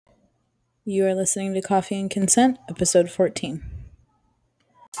You are listening to Coffee and Consent, episode 14.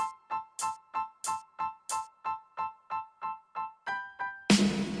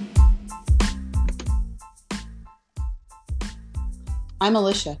 I'm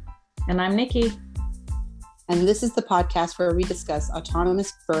Alicia. And I'm Nikki. And this is the podcast where we discuss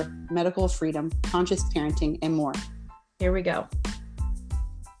autonomous birth, medical freedom, conscious parenting, and more. Here we go.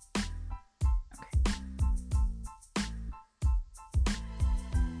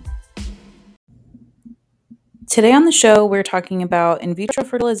 Today on the show, we're talking about in vitro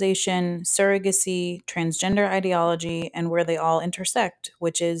fertilization, surrogacy, transgender ideology, and where they all intersect,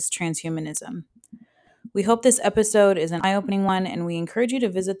 which is transhumanism. We hope this episode is an eye-opening one, and we encourage you to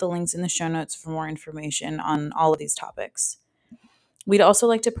visit the links in the show notes for more information on all of these topics. We'd also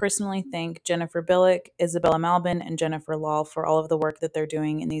like to personally thank Jennifer Billick, Isabella Malbin, and Jennifer Law for all of the work that they're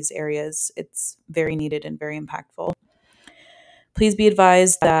doing in these areas. It's very needed and very impactful. Please be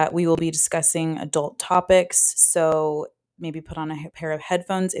advised that we will be discussing adult topics, so maybe put on a pair of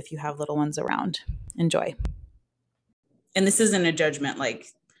headphones if you have little ones around. Enjoy. And this isn't a judgment, like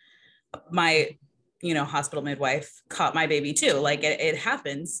my, hospital midwife caught my baby too. Like it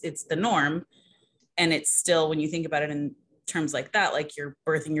happens, it's the norm. And it's still, when you think about it in terms like that, like you're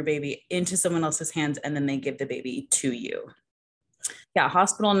birthing your baby into someone else's hands and then they give the baby to you. Yeah,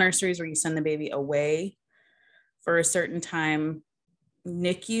 hospital nurseries where you send the baby away for a certain time,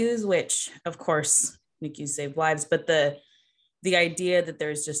 NICUs, which of course NICUs save lives, but the idea that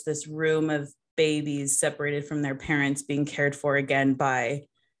there's just this room of babies separated from their parents being cared for again by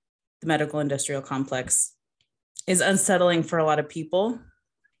the medical industrial complex is unsettling for a lot of people.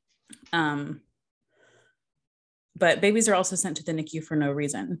 But babies are also sent to the NICU for no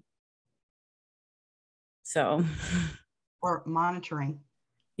reason. So, or monitoring.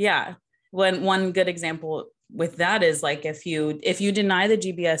 Yeah. One good example with that is like if you deny the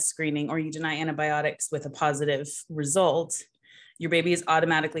GBS screening or you deny antibiotics with a positive result, your baby is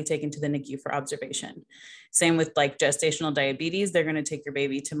automatically taken to the NICU for observation. Same with like gestational diabetes. They're going to take your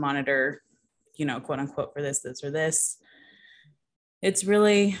baby to monitor, quote unquote, for this or this. It's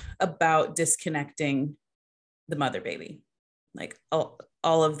really about disconnecting the mother baby. Like all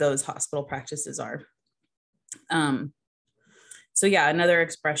of those hospital practices are. So yeah, another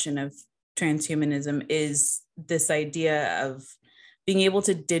expression of transhumanism is this idea of being able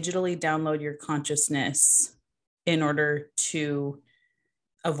to digitally download your consciousness in order to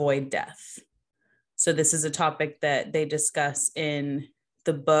avoid death. So this is a topic that they discuss in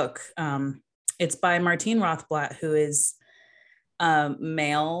the book. It's by Martine Rothblatt, who is a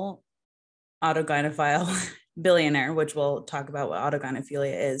male autogynephile billionaire, which we'll talk about what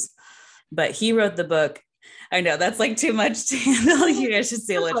autogynephilia is. But he wrote the book. I know that's like too much to handle. You guys should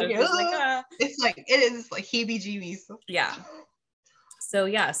see it. It is like heebie-jeebies. Yeah.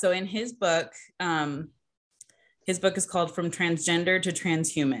 So in his book is called From Transgender to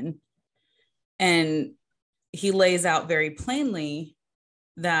Transhuman. And he lays out very plainly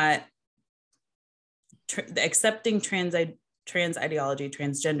that accepting trans ideology,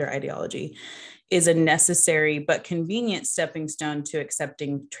 transgender ideology, is a necessary but convenient stepping stone to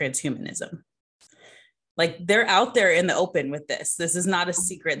accepting transhumanism. Like they're out there in the open with this. This is not a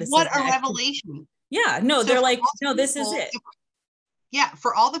secret. What a revelation. Yeah, no, so they're like, no, this is it. Yeah,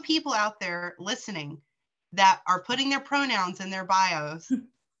 for all the people out there listening that are putting their pronouns in their bios,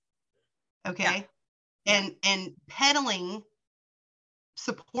 okay, yeah. and peddling,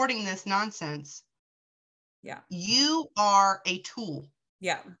 supporting this nonsense. Yeah. You are a tool.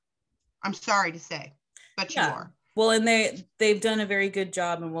 Yeah. I'm sorry to say, but you are. Well, and they've done a very good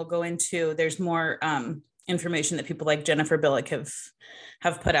job, and we'll go into, there's more information that people like Jennifer Billick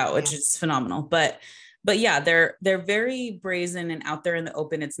have put out, which is phenomenal. But yeah, they're very brazen and out there in the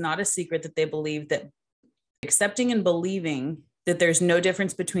open. It's not a secret that they believe that accepting and believing that there's no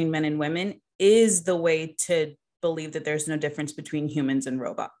difference between men and women is the way to believe that there's no difference between humans and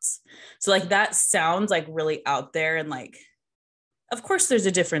robots. So like that sounds like really out there and like, of course there's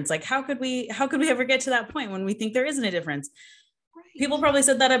a difference. Like how could we ever get to that point when we think there isn't a difference? Right. People probably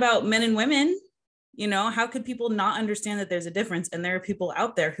said that about men and women. How could people not understand that there's a difference? And there are people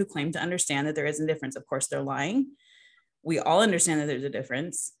out there who claim to understand that there isn't a difference. Of course, they're lying. We all understand that there's a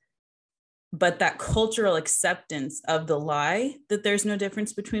difference. But that cultural acceptance of the lie that there's no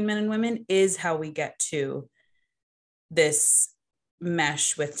difference between men and women is how we get to this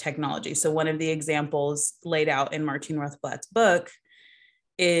mesh with technology. So one of the examples laid out in Martine Rothblatt's book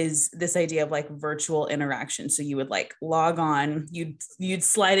is this idea of like virtual interaction. So you would like log on, you'd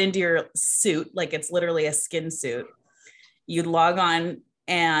slide into your suit, like it's literally a skin suit. You'd log on,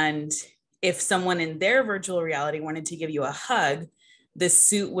 and if someone in their virtual reality wanted to give you a hug, the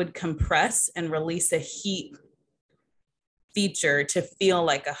suit would compress and release a heat feature to feel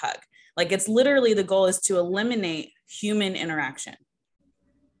like a hug. Like it's literally, the goal is to eliminate human interaction.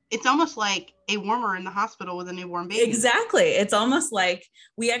 It's almost like a warmer in the hospital with a newborn baby. Exactly. It's almost like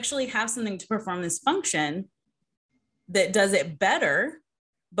we actually have something to perform this function that does it better,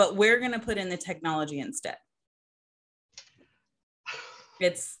 but we're going to put in the technology instead.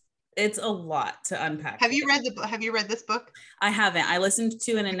 It's a lot to unpack. Have you read this book? I haven't. I listened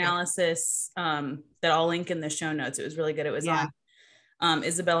to an analysis that I'll link in the show notes. It was really good. It was on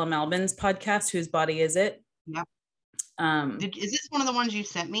Isabella Malbin's podcast, Whose Body Is It? Yep. Is this one of the ones you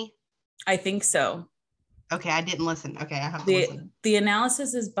sent me? I think so. Okay, I didn't listen. Okay, I have to listen. The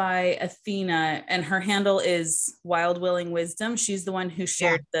analysis is by Athena, and her handle is Wild Willing Wisdom. She's the one who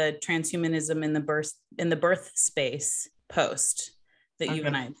shared the transhumanism in the birth space post that you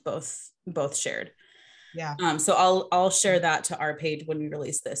and I both shared. Yeah. So I'll share that to our page when we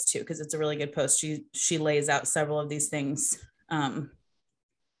release this too, because it's a really good post. She lays out several of these things and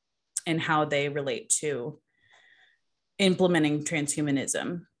how they relate to implementing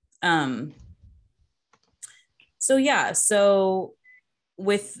transhumanism. So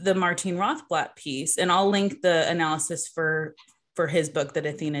with the Martin Rothblatt piece, and I'll link the analysis for his book that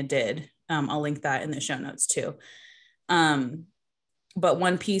Athena did. I'll link that in the show notes too. But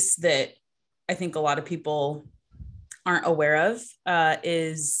one piece that I think a lot of people aren't aware of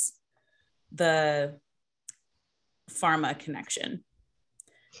is the pharma connection.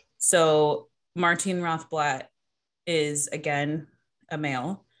 So Martin Rothblatt is, again, a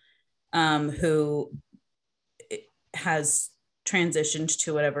male who has transitioned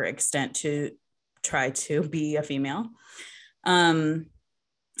to whatever extent to try to be a female. And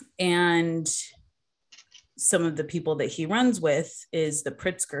some of the people that he runs with is the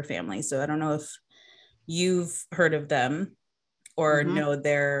Pritzker family. So I don't know if you've heard of them or know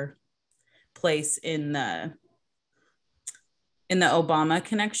their place in the Obama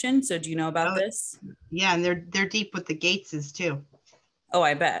connection. So do you know about this? Yeah, and they're deep with the Gateses too. Oh,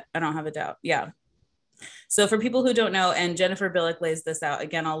 I bet. I don't have a doubt. Yeah. So for people who don't know, and Jennifer Billick lays this out,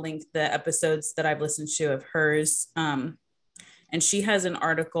 again, I'll link the episodes that I've listened to of hers. And she has an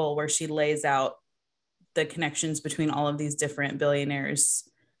article where she lays out the connections between all of these different billionaires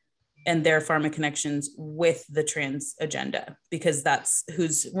and their pharma connections with the trans agenda, because that's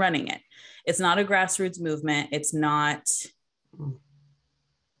who's running it. It's not a grassroots movement. It's not,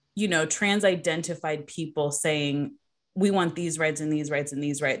 trans identified people saying, we want these rights and these rights and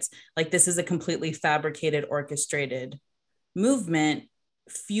these rights. Like, this is a completely fabricated, orchestrated movement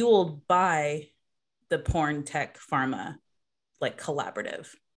fueled by the porn tech pharma, like, collaborative.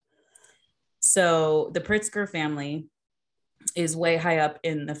 So the Pritzker family is way high up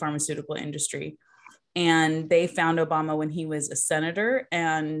in the pharmaceutical industry. And they found Obama when he was a senator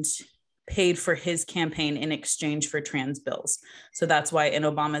and paid for his campaign in exchange for trans bills. So that's why in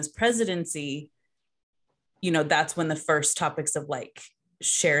Obama's presidency, that's when the first topics of like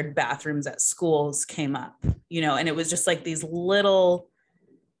shared bathrooms at schools came up, and it was just like these little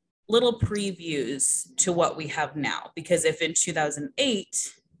previews to what we have now. Because if in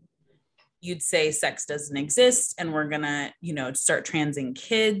 2008, you'd say sex doesn't exist and we're gonna, start transing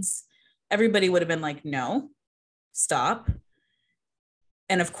kids, everybody would have been like, no, stop.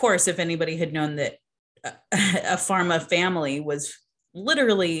 And of course, if anybody had known that a pharma family was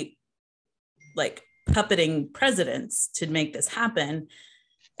literally like puppeting presidents to make this happen,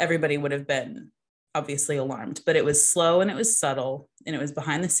 everybody would have been obviously alarmed. But it was slow and it was subtle and it was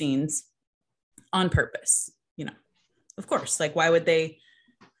behind the scenes on purpose. Of course, like, why would they?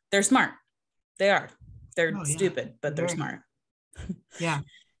 They're smart. They are. They're stupid, but they're smart. Yeah.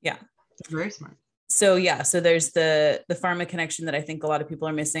 Yeah. They're very smart. So yeah, so there's the pharma connection that I think a lot of people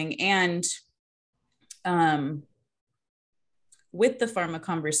are missing. And with the pharma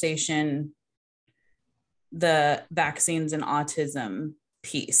conversation, the vaccines and autism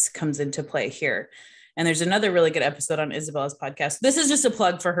piece comes into play here. And there's another really good episode on Isabella's podcast. This is just a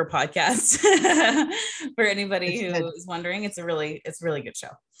plug for her podcast for anybody who is wondering. It's a really good show.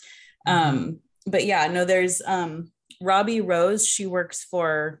 But yeah, no, there's Robbie Rose. She works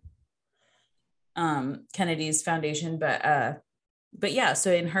for Kennedy's foundation, but yeah,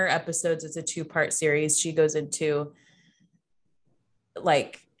 so in her episodes, it's a 2-part series. She goes into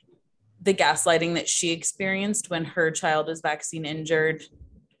like the gaslighting that she experienced when her child was vaccine injured,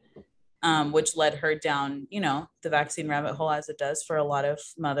 which led her down, the vaccine rabbit hole, as it does for a lot of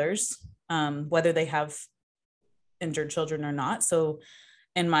mothers, whether they have injured children or not. So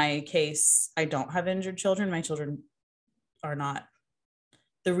in my case, I don't have injured children. My children are not.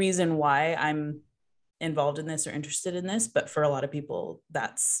 The reason why I'm involved in this or interested in this, but for a lot of people,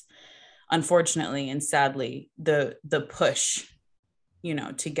 that's unfortunately and sadly the push, you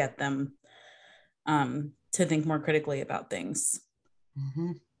know, to get them to think more critically about things.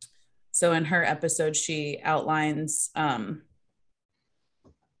 Mm-hmm. So in her episode, she outlines a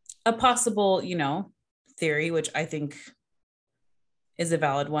possible, you know, theory, which I think is a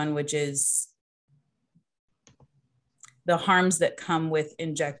valid one, which is the harms that come with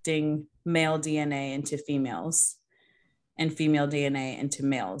injecting male DNA into females and female DNA into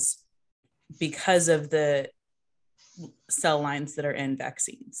males because of the cell lines that are in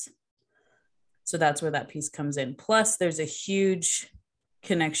vaccines. So that's where that piece comes in. Plus, there's a huge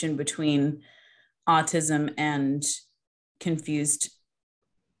connection between autism and confused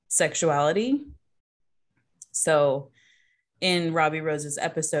sexuality. So in Robbie Rose's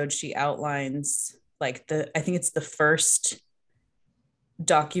episode, she outlines like I think it's the first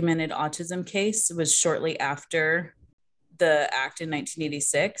documented autism case was shortly after the act in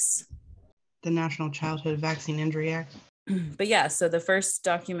 1986. The National Childhood Vaccine Injury Act. But yeah, so the first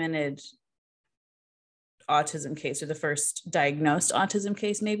documented autism case, or the first diagnosed autism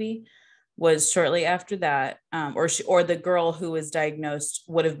case maybe, was shortly after that, or the girl who was diagnosed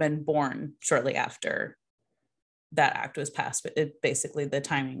would have been born shortly after that act was passed, but it basically the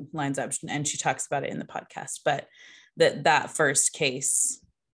timing lines up, and she talks about it in the podcast. But that first case,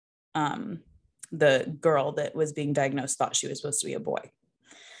 the girl that was being diagnosed thought she was supposed to be a boy,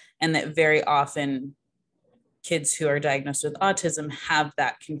 and that very often kids who are diagnosed with autism have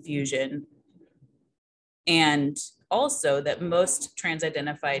that confusion. And also that most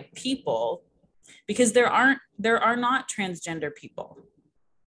trans-identified people, because there are not transgender people,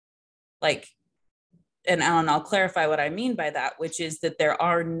 like, and I'll clarify what I mean by that, which is that there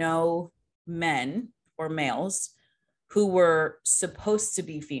are no men or males who were supposed to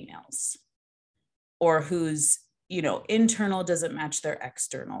be females, or whose, you know, internal doesn't match their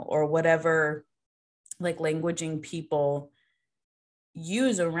external, or whatever like languaging people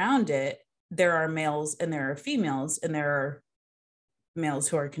use around it. There are males and there are females, and there are males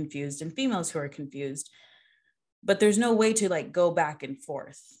who are confused and females who are confused, but there's no way to like go back and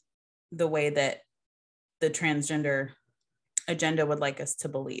forth the way that the transgender agenda would like us to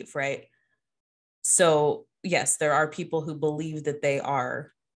believe, right? So yes, there are people who believe that they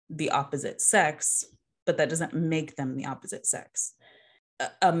are the opposite sex, but that doesn't make them the opposite sex.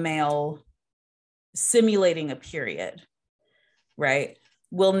 A male simulating a period, right,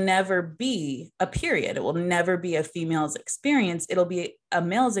 will never be a period. It will never be a female's experience. It'll be a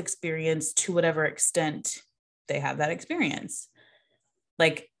male's experience to whatever extent they have that experience.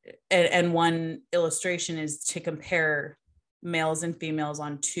 Like, and one illustration is to compare males and females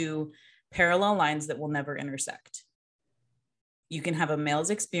on two parallel lines that will never intersect. You can have a male's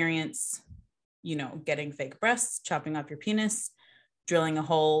experience, you know, getting fake breasts, chopping off your penis, drilling a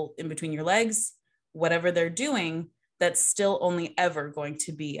hole in between your legs, whatever they're doing, that's still only ever going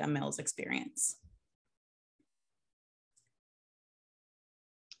to be a male's experience.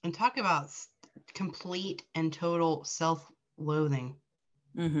 And talk about complete and total self-loathing.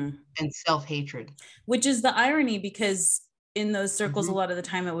 Mm-hmm. And self-hatred. Which is the irony, because in those circles, mm-hmm. a lot of the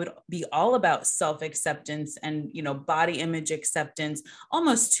time it would be all about self-acceptance and, you know, body image acceptance,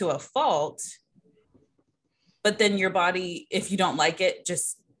 almost to a fault. But then your body, if you don't like it,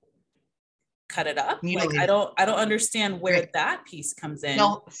 just cut it up. Mutilate like, I don't understand where right. that piece comes in.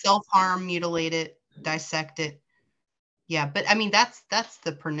 Self-harm, mutilate it, dissect it. Yeah, but I mean, that's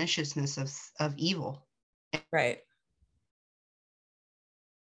the perniciousness of evil. Right.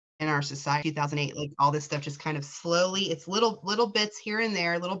 In our society, 2008, like all this stuff just kind of slowly, it's little bits here and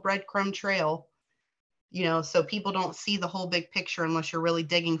there, little breadcrumb trail, you know, so people don't see the whole big picture unless you're really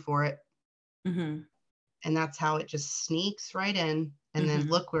digging for it. Mm-hmm. And that's how it just sneaks right in. And mm-hmm. then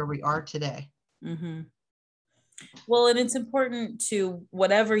look where we are today. Mm-hmm. Well, and it's important to,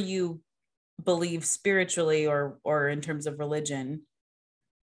 whatever you believe spiritually or in terms of religion,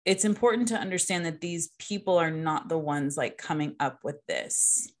 it's important to understand that these people are not the ones like coming up with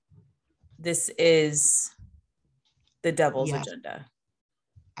this. This is the devil's agenda.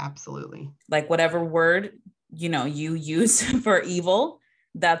 Absolutely. Like whatever word, you know, you use for evil,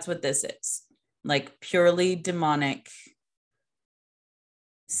 that's what this is. Like purely demonic,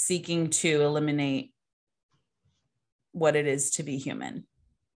 seeking to eliminate what it is to be human.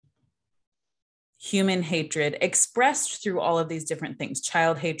 Human hatred expressed through all of these different things,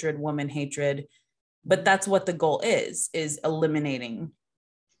 child hatred, woman hatred, but that's what the goal is eliminating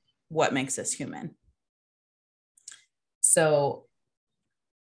what makes us human. So,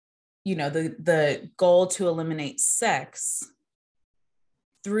 you know, the goal to eliminate sex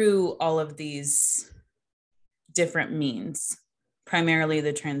through all of these different means, primarily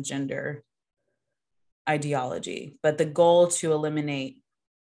the transgender ideology, but the goal to eliminate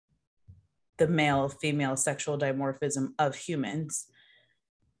the male female sexual dimorphism of humans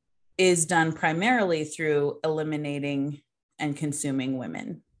is done primarily through eliminating and consuming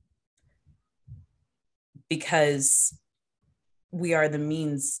women, because we are the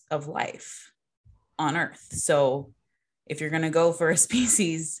means of life on Earth. So if you're going to go for a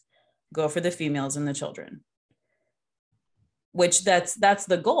species, go for the females and the children, which that's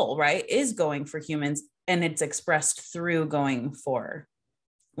the goal, right? Is going for humans, and it's expressed through going for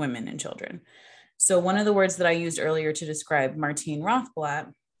women and children. So one of the words that I used earlier to describe Martine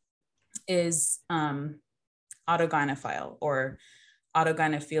Rothblatt is autogynephile, or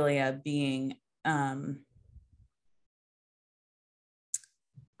autogynephilia being a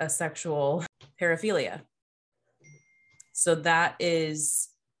sexual paraphilia. So that is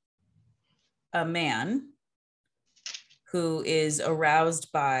a man who is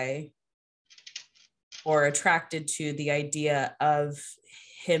aroused by or attracted to the idea of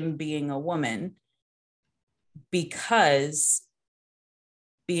him being a woman, because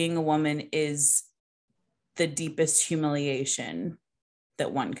being a woman is the deepest humiliation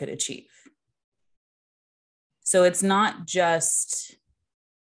that one could achieve. So it's not just,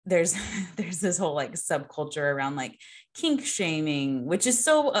 there's this whole like subculture around like kink shaming, which is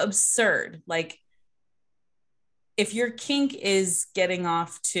so absurd. Like, if your kink is getting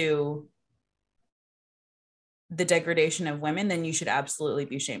off to the degradation of women, then you should absolutely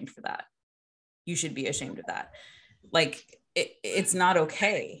be shamed for that. You should be ashamed of that. Like, it's not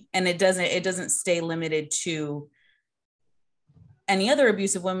okay. And it doesn't stay limited to any other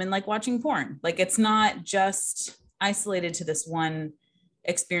abuse of women, like watching porn. Like, it's not just isolated to this one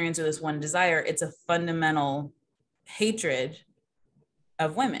experience or this one desire. It's a fundamental hatred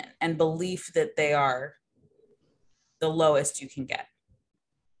of women and belief that they are the lowest you can get.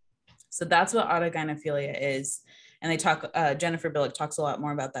 So that's what autogynephilia is. And they talk, Jennifer Billick talks a lot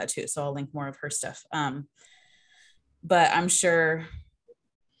more about that too. So I'll link more of her stuff. But I'm sure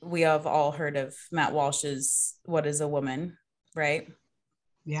we have all heard of Matt Walsh's What is a Woman, right?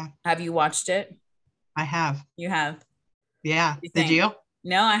 Yeah. Have you watched it? I have. You have? Yeah. Did you?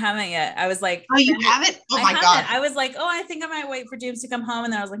 No, I haven't yet. I was like, oh, you haven't? Oh my God. I was like, oh, I think I might wait for James to come home.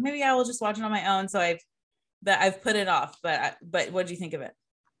 And then I was like, maybe I will just watch it on my own. So I've put it off, but what do you think of it?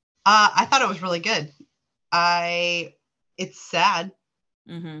 I thought it was really good. It's sad.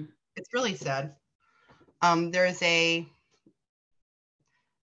 Mm-hmm. It's really sad. There's a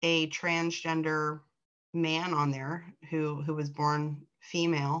transgender man on there who was born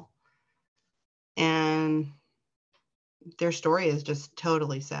female, and their story is just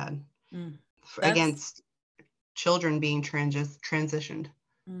totally sad. Against children being transitioned.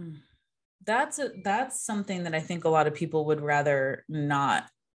 That's something that I think a lot of people would rather not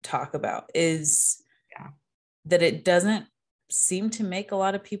talk about, is that it doesn't seem to make a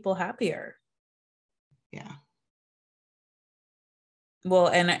lot of people happier. Yeah. Well,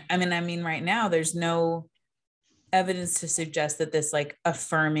 and I mean, right now, there's no evidence to suggest that this like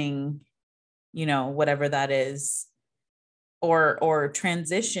affirming, whatever that is, or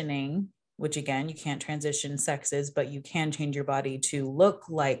transitioning, which again, you can't transition sexes, but you can change your body to look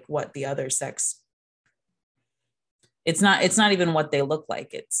like what the other sex. It's not even what they look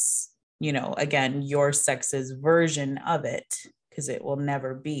like. It's, again, your sex's version of it, because it will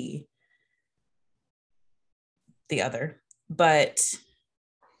never be the other. But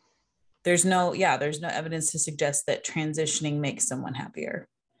there's no evidence to suggest that transitioning makes someone happier.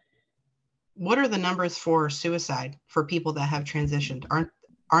 What are the numbers for suicide for people that have transitioned?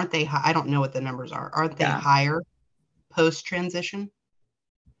 Aren't they high? I don't know what the numbers are. Aren't they higher post transition?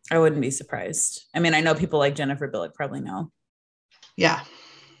 I wouldn't be surprised. I mean, I know people like Jennifer Billick probably know. Yeah.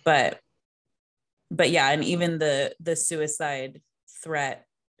 But yeah, and even the suicide threat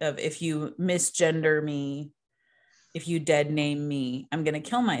of, if you misgender me, if you dead name me, I'm going to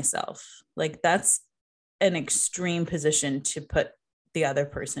kill myself. Like, that's an extreme position to put the other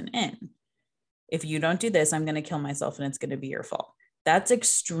person in. If you don't do this, I'm going to kill myself and it's going to be your fault. That's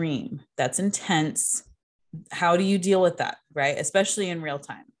extreme. That's intense. How do you deal with that, right? Especially in real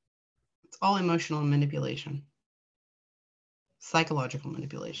time. It's all emotional manipulation. Psychological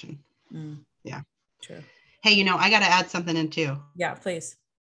manipulation. Yeah. True. Hey, I got to add something in too. Yeah, please.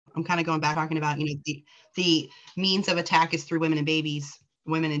 I'm kind of going back talking about, the means of attack is through women and babies,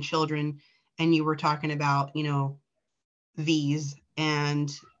 women and children. And you were talking about, V's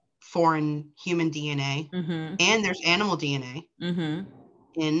and foreign human DNA. Mm-hmm. And there's animal DNA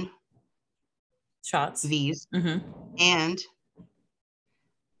in shots. V's. Mm-hmm. And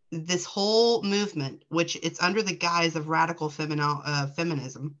this whole movement, which it's under the guise of radical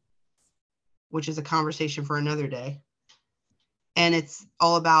feminism, which is a conversation for another day. And it's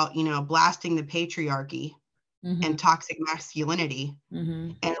all about, blasting the patriarchy and toxic masculinity.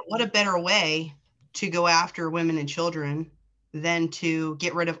 And what a better way to go after women and children than to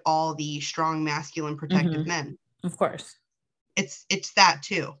get rid of all the strong, masculine, protective men. Of course. It's that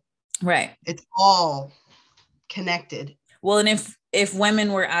too. Right. It's all connected. Well, and if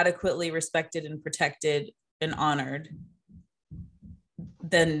women were adequately respected and protected and honored,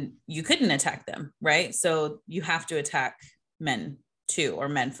 then you couldn't attack them, right? So you have to attack men too, or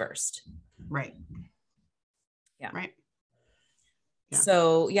men first. Right. Yeah. Right. Yeah.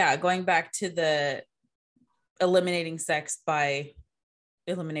 So yeah, going back to the eliminating sex by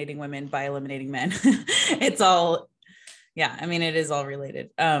eliminating women by eliminating men. It's all, yeah, I mean, it is all related.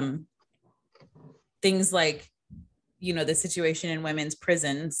 Things like, the situation in women's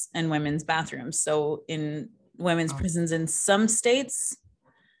prisons and women's bathrooms. So in women's prisons in some states,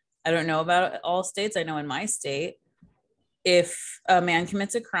 I don't know about all states, I know in my state, if a man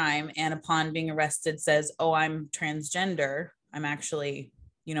commits a crime and upon being arrested says, oh, I'm transgender, I'm actually,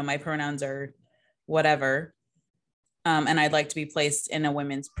 my pronouns are whatever, and I'd like to be placed in a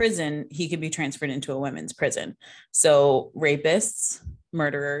women's prison, he could be transferred into a women's prison. So rapists,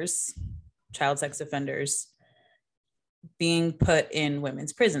 murderers, child sex offenders being put in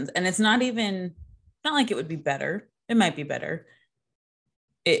women's prisons. And it's not like it would be better. It might be better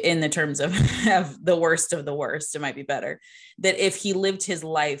in the terms of the worst of the worst. It might be better that if he lived his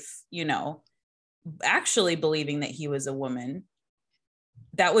life, actually believing that he was a woman,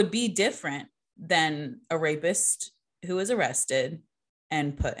 that would be different than a rapist who was arrested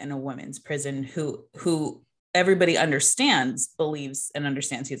and put in a women's prison who everybody believes and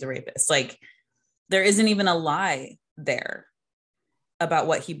understands he's a rapist. Like, there isn't even a lie there about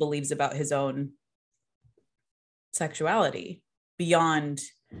what he believes about his own sexuality beyond,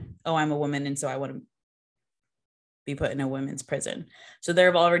 oh, I'm a woman and so I want to be put in a women's prison. So there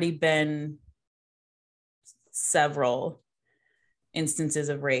have already been several instances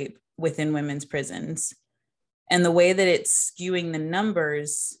of rape within women's prisons. And the way that it's skewing the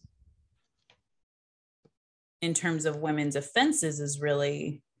numbers in terms of women's offenses is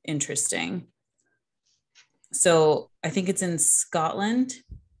really interesting. So I think it's in Scotland.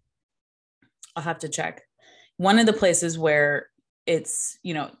 I'll have to check. One of the places where it's,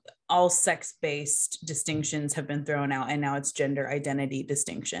 all sex-based distinctions have been thrown out and now it's gender identity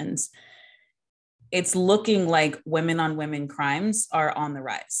distinctions. It's looking like women on women crimes are on the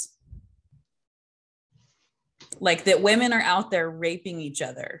rise. Like that women are out there raping each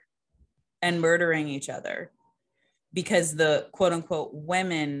other and murdering each other because the quote unquote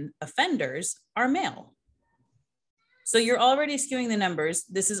women offenders are male. So you're already skewing the numbers.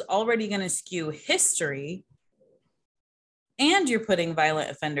 This is already going to skew history. And you're putting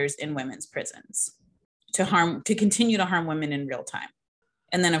violent offenders in women's prisons to continue to harm women in real time.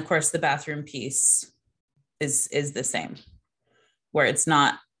 And then of course the bathroom piece is the same, where it's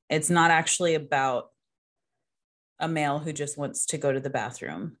not actually about a male who just wants to go to the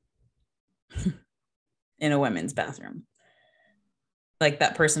bathroom in a women's bathroom. Like,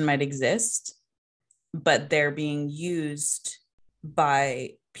 that person might exist, but they're being used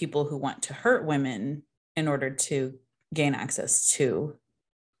by people who want to hurt women in order to gain access to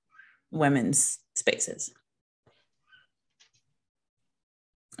women's spaces.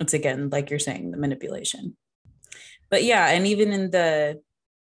 It's, again, like you're saying, the manipulation. But yeah, and even in the,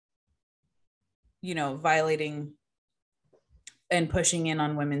 violating and pushing in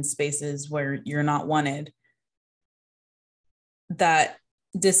on women's spaces where you're not wanted, that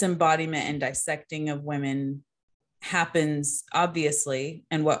disembodiment and dissecting of women happens, obviously.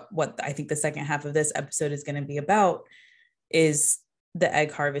 And what I think the second half of this episode is going to be about is the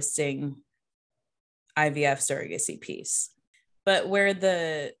egg harvesting IVF surrogacy piece. But where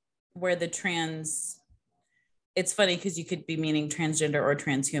the trans, it's funny because you could be meaning transgender or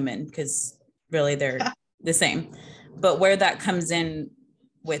transhuman because really they're the same. But where that comes in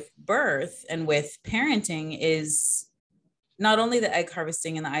with birth and with parenting is not only the egg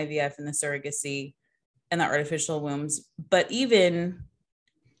harvesting and the IVF and the surrogacy and the artificial wombs, but even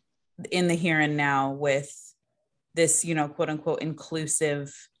in the here and now with this, quote unquote,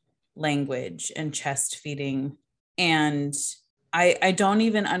 inclusive language and chest feeding. And I don't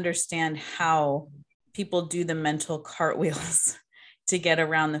even understand how people do the mental cartwheels to get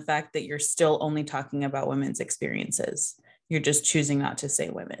around the fact that you're still only talking about women's experiences. You're just choosing not to say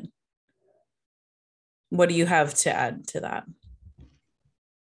women. What do you have to add to that?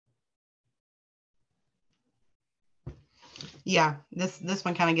 Yeah, this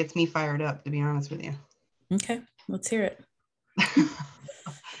one kind of gets me fired up, to be honest with you. Okay, let's hear it.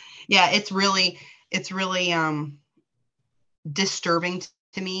 Yeah, it's really disturbing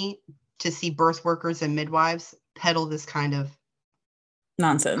to me to see birth workers and midwives peddle this kind of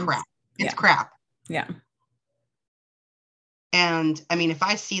nonsense. Crap. It's crap. Yeah. And I mean, if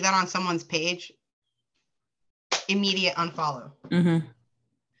I see that on someone's page, immediate unfollow. Mm-hmm.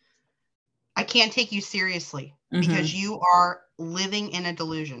 I can't take you seriously because you are living in a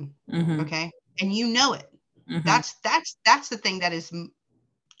delusion. Mm-hmm. Okay. And you know it. Mm-hmm. That's the thing that is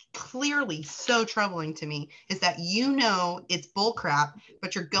clearly so troubling to me, is that you know it's bull crap,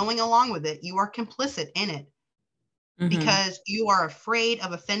 but you're going along with it. You are complicit in it because you are afraid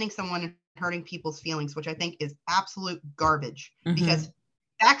of offending someone and hurting people's feelings, which I think is absolute garbage because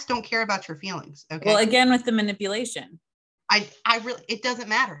facts don't care about your feelings. Okay. Well, again, with the manipulation, I really, it doesn't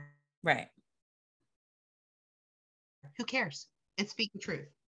matter. Right. Who cares? It's speaking truth.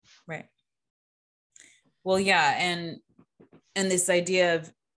 Right. Well, yeah. And this idea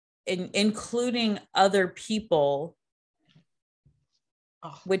of including other people,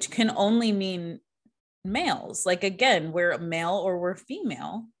 which can only mean males. Like, again, we're male or we're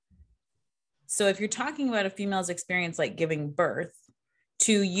female. So if you're talking about a female's experience, like giving birth,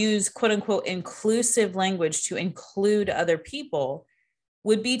 to use quote unquote inclusive language to include other people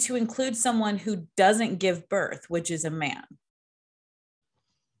would be to include someone who doesn't give birth, which is a man.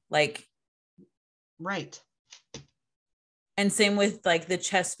 Like, right. And same with like the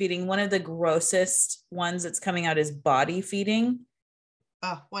chest feeding. One of the grossest ones that's coming out is body feeding.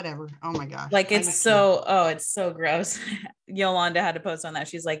 Oh, whatever. Oh my gosh. Like it's so gross. Yolanda had a post on that.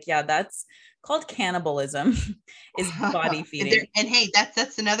 She's like, yeah, that's called cannibalism, is body feeding. And hey,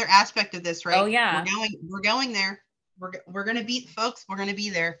 that's another aspect of this, right? Oh yeah. We're going there. We're going to be, folks, we're going to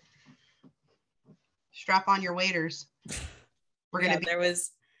be there. Strap on your waders. We're going to be. There was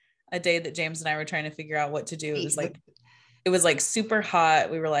a day that James and I were trying to figure out what to do. It was like super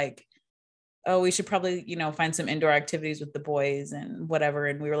hot. We were like, oh, we should probably, find some indoor activities with the boys and whatever.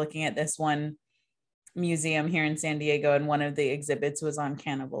 And we were looking at this one museum here in San Diego, and one of the exhibits was on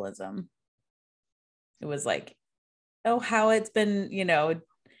cannibalism. It was like, oh, how it's been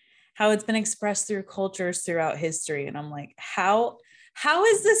expressed through cultures throughout history. And I'm like, how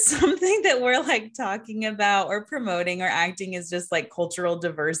is this something that we're like talking about or promoting or acting as just like cultural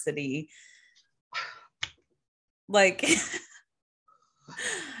diversity? Like,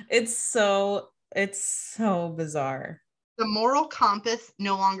 it's so bizarre. The moral compass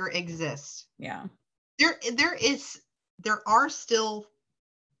no longer exists. Yeah. There are still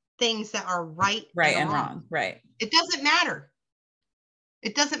things that are right and wrong. Right. It doesn't matter.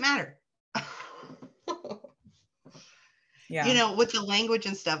 Yeah. With the language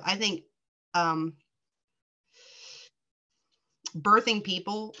and stuff, I think birthing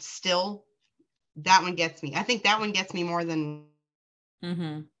people still, that one gets me. I think that one gets me more than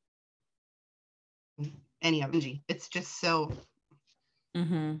any of them. It's just so,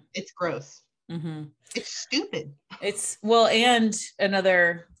 it's gross. It's stupid. And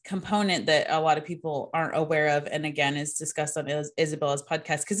another component that a lot of people aren't aware of, and again is discussed on Isabella's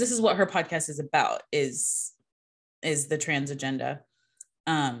podcast, because this is what her podcast is about, is the trans agenda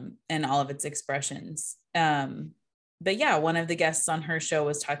and all of its expressions. But yeah, one of the guests on her show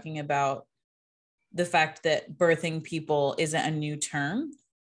was talking about the fact that birthing people isn't a new term,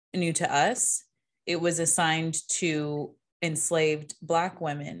 new to us. It was assigned to enslaved Black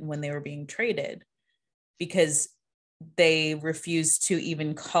women when they were being traded, because they refused to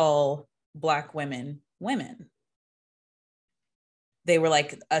even call Black women women. They were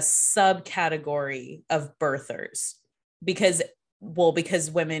like a subcategory of birthers because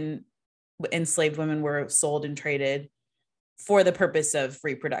enslaved women were sold and traded for the purpose of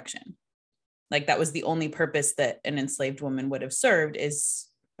reproduction. Like that was the only purpose that an enslaved woman would have served, is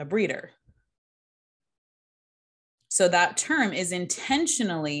a breeder. So that term is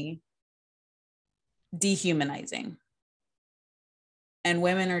intentionally dehumanizing. And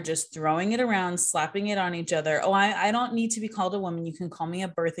women are just throwing it around, slapping it on each other. Oh, I don't need to be called a woman. You can call me a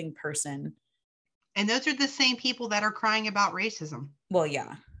birthing person. And those are the same people that are crying about racism. Well,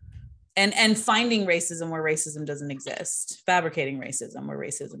 yeah. And finding racism where racism doesn't exist, fabricating racism where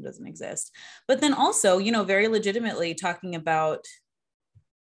racism doesn't exist. But then also, very legitimately talking about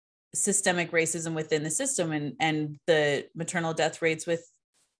systemic racism within the system and the maternal death rates with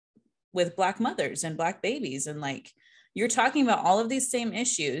Black mothers and Black babies. And like, you're talking about all of these same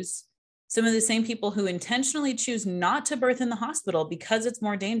issues. Some of the same people who intentionally choose not to birth in the hospital because it's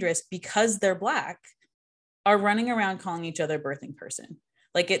more dangerous, because they're Black, are running around calling each other birthing person.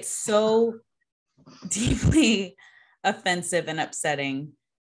 Like, it's so deeply offensive and upsetting.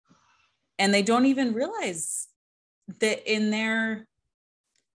 And they don't even realize that in their,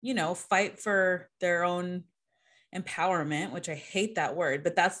 fight for their own empowerment, which I hate that word,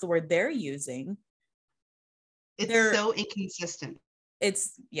 but that's the word they're using. It's so inconsistent.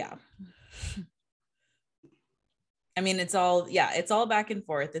 Yeah. I mean, it's all back and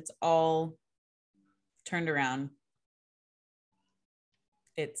forth. It's all turned around.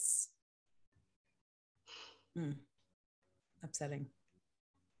 It's upsetting.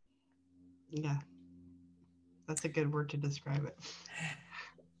 Yeah. That's a good word to describe it.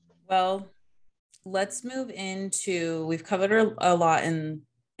 Well, let's move into, we've covered a lot in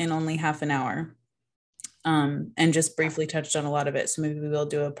only half an hour. And just briefly touched on a lot of it. So maybe we will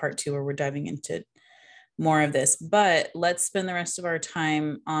do a part 2 where we're diving into more of this, but let's spend the rest of our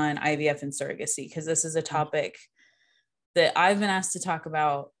time on IVF and surrogacy, because this is a topic that I've been asked to talk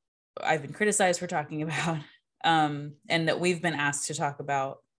about. I've been criticized for talking about, and that we've been asked to talk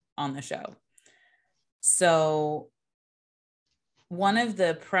about on the show. So one of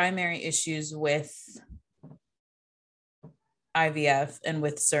the primary issues with IVF and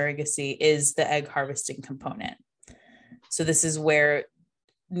with surrogacy is the egg harvesting component. So this is where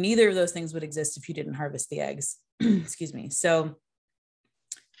neither of those things would exist if you didn't harvest the eggs. Excuse me. So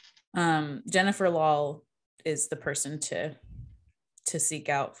Jennifer Law is the person to seek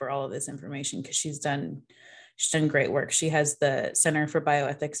out for all of this information, because she's done great work. She has the Center for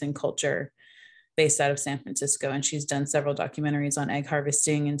Bioethics and Culture based out of San Francisco, and she's done several documentaries on egg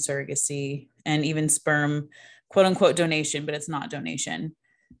harvesting and surrogacy, and even sperm, quote unquote, donation, but it's not donation.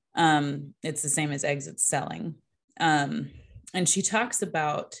 It's the same as eggs it's selling. And she talks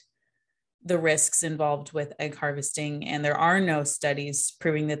about the risks involved with egg harvesting, and there are no studies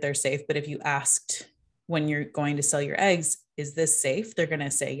proving that they're safe. But if you asked when you're going to sell your eggs, is this safe? They're going to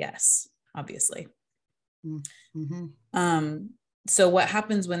say yes, obviously. Mm-hmm. So what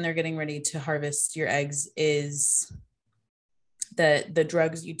happens when they're getting ready to harvest your eggs is that the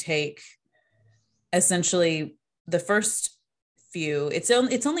drugs you take, essentially the first few, it's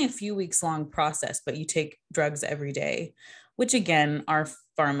only a few weeks long process, but you take drugs every day, which again are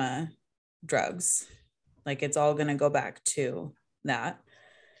pharma drugs. Like, it's all going to go back to that.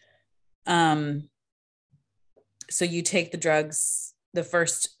 So you take the drugs. The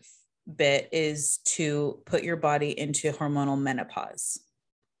first bit is to put your body into hormonal menopause.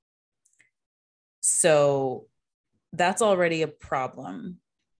 So that's already a problem,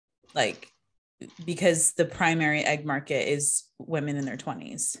 like, because the primary egg market is women in their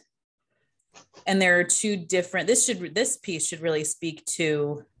 20s. And there are two different, this piece should really speak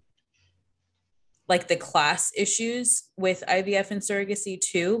to like the class issues with IVF and surrogacy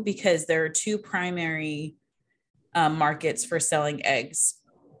too, because there are two primary markets for selling eggs.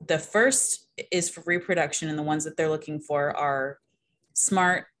 The first is for reproduction, and the ones that they're looking for are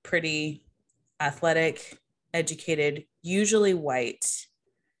smart, pretty, athletic, educated, usually white.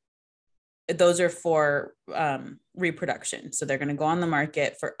 Those are for reproduction. So they're going to go on the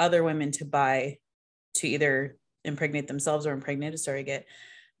market for other women to buy, to either impregnate themselves or impregnate a surrogate.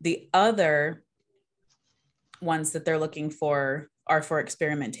 The other ones that they're looking for are for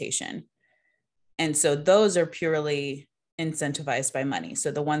experimentation. And so those are purely incentivized by money. So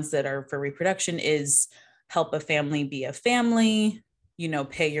the ones that are for reproduction is help a family be a family,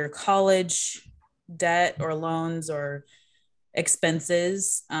 pay your college debt or loans or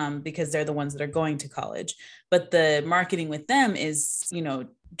expenses, because they're the ones that are going to college. But the marketing with them is,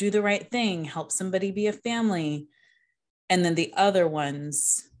 do the right thing, help somebody be a family. And then the other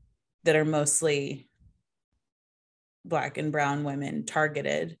ones that are mostly Black and brown women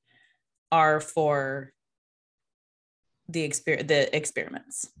targeted are for the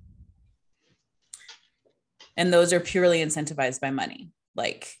experiments. And those are purely incentivized by money.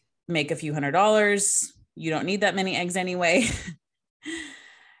 Like, make a few $100s. You don't need that many eggs anyway.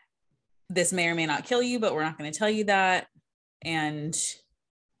 This may or may not kill you, but we're not going to tell you that. And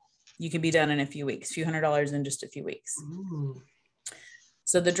you can be done in a few weeks, few $100s in just a few weeks. Ooh.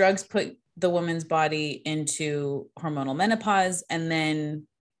 So the drugs put the woman's body into hormonal menopause, and then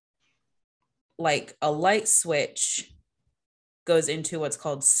like a light switch goes into what's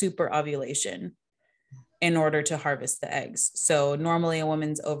called super ovulation in order to harvest the eggs. So normally a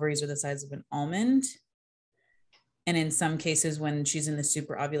woman's ovaries are the size of an almond. And in some cases, when she's in the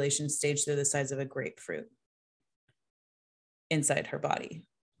super ovulation stage, they're the size of a grapefruit inside her body.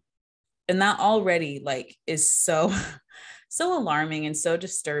 And that already is so alarming and so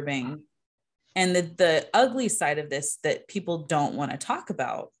disturbing. And the ugly side of this that people don't want to talk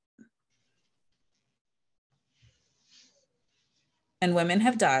about. And women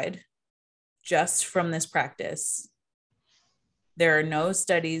have died just from this practice There are no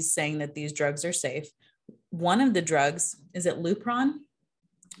studies saying that these drugs are safe. One of the drugs, is it Lupron?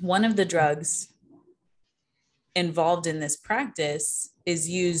 One of the drugs involved in this practice is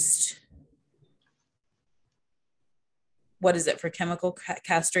used, what is it, for chemical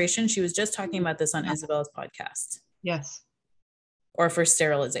castration? She was just talking about this on Isabella's podcast. Yes. Or for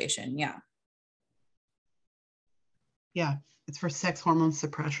sterilization. Yeah. Yeah. It's for sex hormone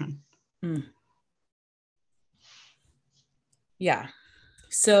suppression. Yeah.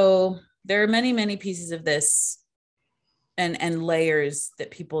 So there are many, many pieces of this and layers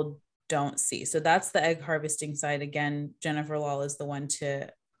that people don't see. So that's the egg harvesting side. Again, Jennifer Law is the one to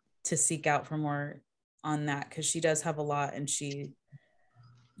seek out for more on that, because she does have a lot, and she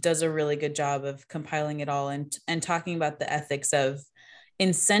does a really good job of compiling it all and talking about the ethics of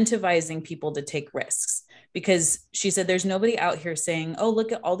incentivizing people to take risks. Because she said there's nobody out here saying, oh,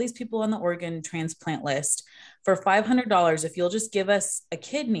 look at all these people on the organ transplant list. For $500, if you'll just give us a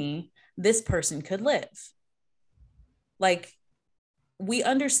kidney, this person could live. Like, we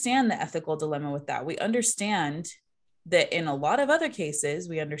understand the ethical dilemma with that. We understand that in a lot of other cases,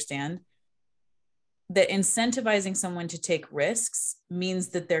 we understand that incentivizing someone to take risks means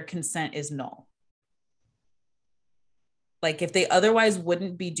that their consent is null. Like, if they otherwise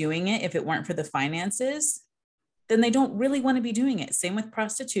wouldn't be doing it, if it weren't for the finances, then they don't really want to be doing it. Same with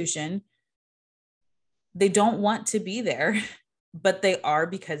prostitution. They don't want to be there, but they are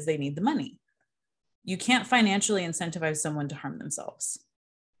because they need the money. You can't financially incentivize someone to harm themselves.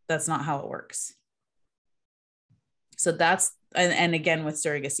 That's not how it works. So that's, and again with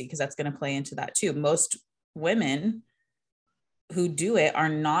surrogacy, because that's going to play into that too. Most women who do it are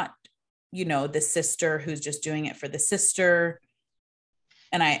not, you know, the sister who's just doing it for the sister.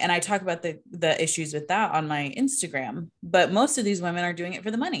 And I talk about the issues with that on my Instagram, but most of these women are doing it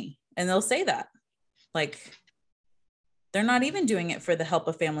for the money, and they'll say that. Like, they're not even doing it for the help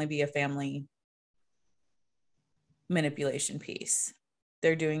a family be a family manipulation piece.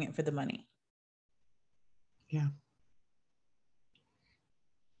 They're doing it for the money. Yeah.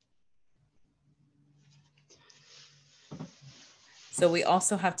 So we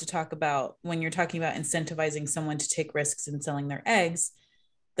also have to talk about, when you're talking about incentivizing someone to take risks and selling their eggs,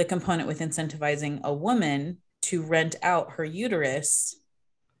 the component with incentivizing a woman to rent out her uterus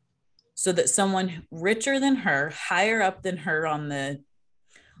so that someone richer than her, higher up than her on the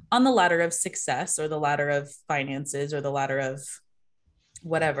ladder of success, or the ladder of finances, or the ladder of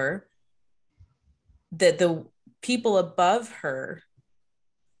whatever, that the people above her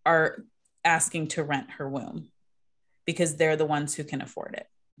are asking to rent her womb because they're the ones who can afford it.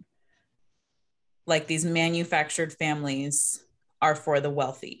 Like, these manufactured families are for the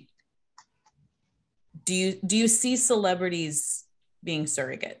wealthy. Do you see celebrities being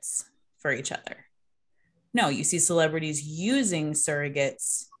surrogates for each other? No, you see celebrities using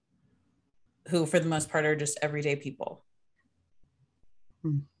surrogates who, for the most part, are just everyday people.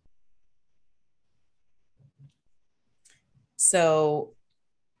 So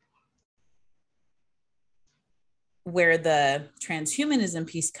where the transhumanism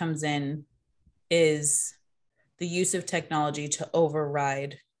piece comes in is the use of technology to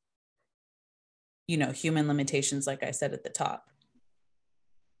override, you know, human limitations, like I said at the top.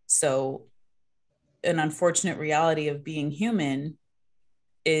 So an unfortunate reality of being human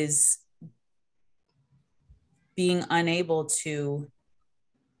is being unable to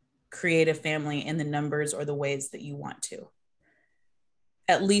create a family in the numbers or the ways that you want to,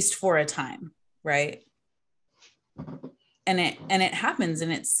 at least for a time, right? And it happens,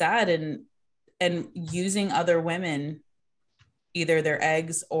 and it's sad, and using other women, either their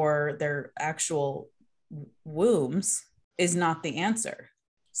eggs or their actual wombs, is not the answer.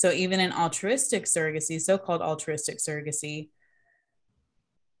 So even in altruistic surrogacy, so-called altruistic surrogacy,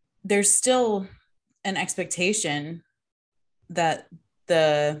 there's still an expectation that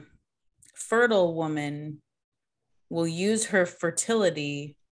the fertile woman will use her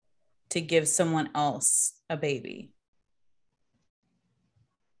fertility to give someone else a baby.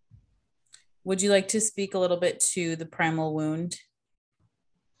 Would you like to speak a little bit to the primal wound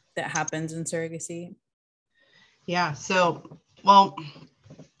that happens in surrogacy? Yeah. So, well,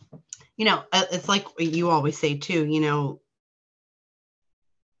 you know, it's like you always say too, you know,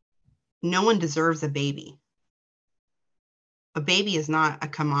 no one deserves a baby. A baby is not a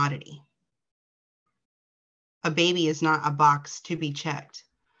commodity. A baby is not a box to be checked.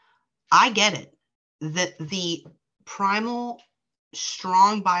 I get it. The primal,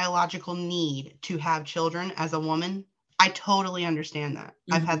 strong biological need to have children as a woman, I totally understand that.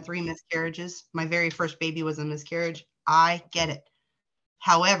 I've had 3 miscarriages. My very first baby was a miscarriage. I get it.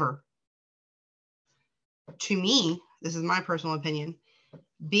 However, to me, this is my personal opinion,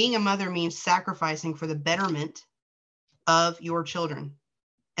 being a mother means sacrificing for the betterment of your children.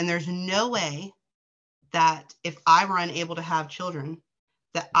 And there's no way that if I were unable to have children,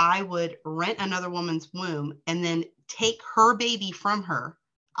 that I would rent another woman's womb and then take her baby from her.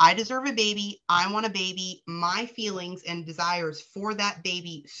 I deserve a baby. I want a baby. My feelings and desires for that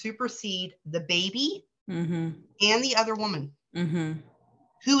baby supersede the baby and the other woman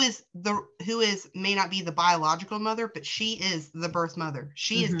who may not be the biological mother, but she is the birth mother.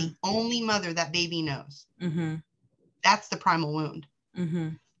 She is the only mother that baby knows. That's the primal wound.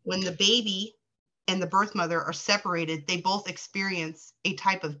 When the baby and the birth mother are separated, they both experience a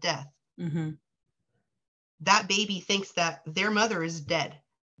type of death. That baby thinks that their mother is dead.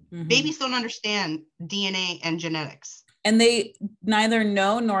 Babies don't understand DNA and genetics. And they neither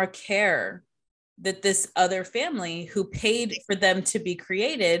know nor care that this other family who paid for them to be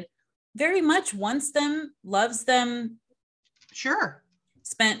created very much wants them, loves them. Sure.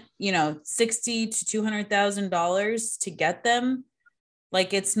 Spent, $60,000 to $200,000 to get them. Like,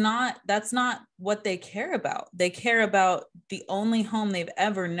 that's not what they care about. They care about the only home they've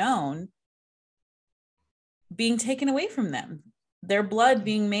ever known being taken away from them, their blood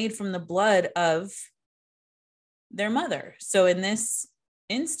being made from the blood of their mother. So in this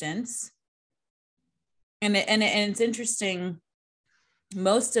instance, and it's interesting, in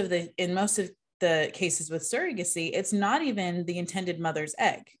most of the cases with surrogacy, it's not even the intended mother's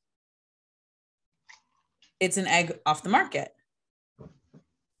egg. It's an egg off the market.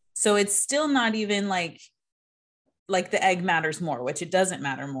 So it's still not even like the egg matters more, which it doesn't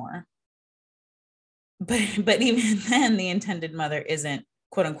matter more. But even then, the intended mother isn't,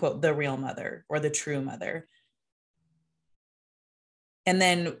 quote unquote, the real mother or the true mother. And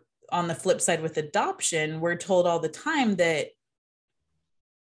then on the flip side with adoption, we're told all the time that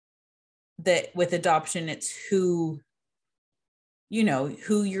with adoption, it's who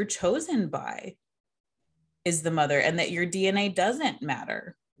you're chosen by is the mother, and that your DNA doesn't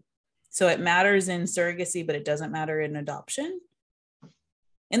matter. So it matters in surrogacy, but it doesn't matter in adoption.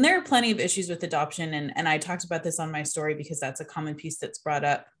 And there are plenty of issues with adoption. And I talked about this on my story because that's a common piece that's brought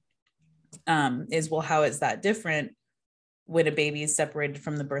up, is, well, how is that different when a baby is separated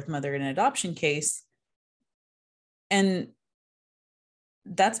from the birth mother in an adoption case? And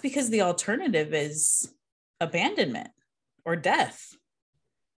that's because the alternative is abandonment or death.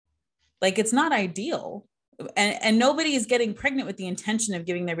 Like, it's not ideal. And nobody is getting pregnant with the intention of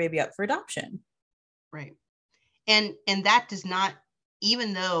giving their baby up for adoption. Right. And that does not,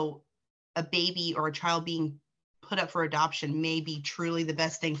 even though a baby or a child being put up for adoption may be truly the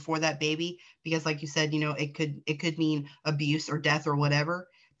best thing for that baby, because like you said, it could mean abuse or death or whatever,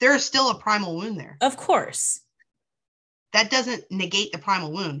 there is still a primal wound there. Of course. That doesn't negate the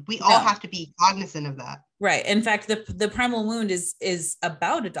primal wound. We all have to be cognizant of that. Right. In fact, the primal wound is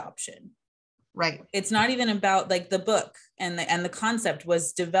about adoption. Right. It's not even about, like, the book and the concept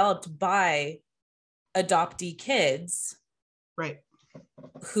was developed by adoptee kids. Right.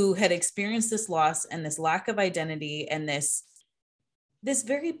 Who had experienced this loss and this lack of identity and this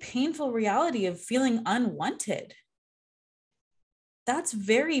very painful reality of feeling unwanted. That's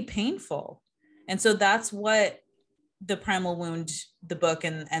very painful. And so that's what the primal wound, the book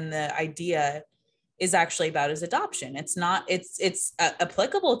and the idea is actually about, is adoption. It's not, it's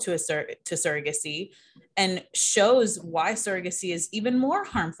applicable to surrogacy, and shows why surrogacy is even more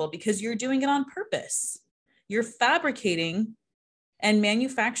harmful, because you're doing it on purpose. You're fabricating and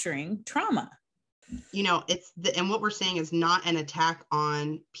manufacturing trauma. And what we're saying is not an attack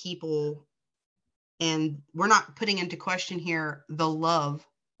on people, and we're not putting into question here the love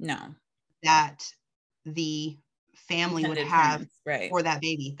that the family would have for that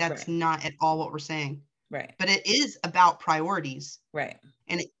baby. That's not at all what we're saying. Right. But it is about priorities. Right.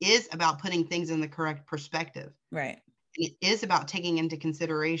 And it is about putting things in the correct perspective. Right. And it is about taking into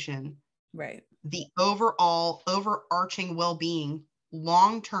consideration the overall overarching well-being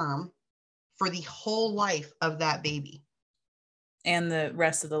long-term for the whole life of that baby. And the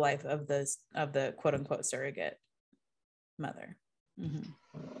rest of the life of the quote unquote surrogate mother.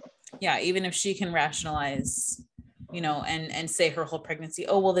 Yeah. Even if she can rationalize, and say her whole pregnancy,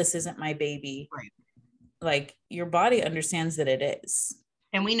 oh, well, this isn't my baby. Right. Like, your body understands that it is.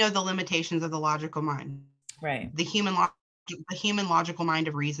 And we know the limitations of the logical mind. Right. The human logical mind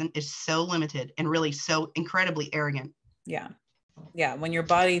of reason is so limited and really so incredibly arrogant. Yeah. Yeah. When your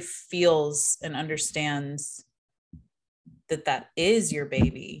body feels and understands that is your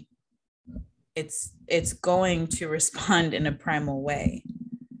baby, it's going to respond in a primal way.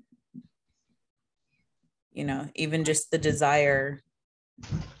 Even just the desire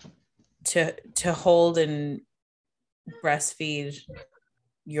to hold and breastfeed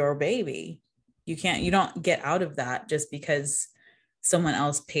your baby. You don't get out of that just because someone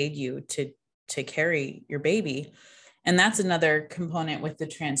else paid you to carry your baby. And that's another component with the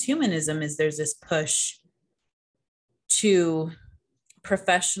transhumanism, is there's this push to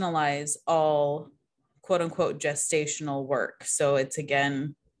professionalize all quote unquote gestational work. So it's,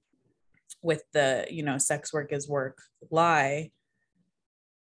 again, with the, sex work is work lie,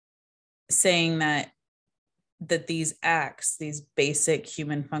 saying that these acts, these basic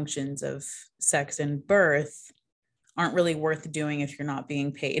human functions of sex and birth, aren't really worth doing if you're not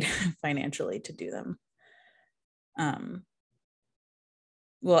being paid financially to do them.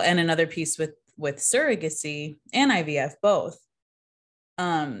 Well, and another piece with surrogacy and IVF both,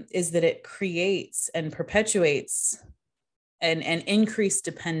 is that it creates and perpetuates an increased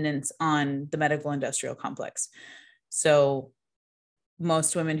dependence on the medical industrial complex. So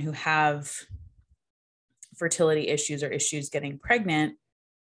most women who have fertility issues or issues getting pregnant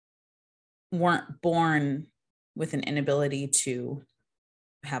weren't born with an inability to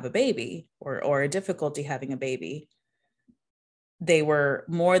have a baby or a difficulty having a baby. They were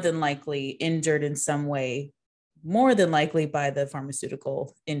more than likely injured in some way, more than likely by the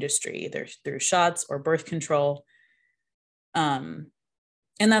pharmaceutical industry, either through shots or birth control. And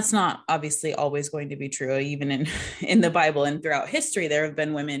that's not obviously always going to be true. Even in the Bible and throughout history, there have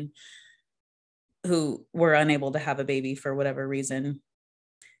been women who were unable to have a baby for whatever reason.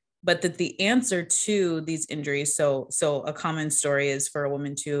 But that the answer to these injuries, so a common story is for a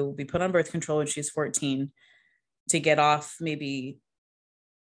woman to be put on birth control when she's 14, to get off maybe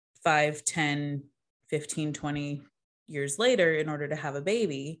 5, 10, 15, 20 years later in order to have a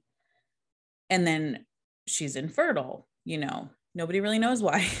baby. And then she's infertile, nobody really knows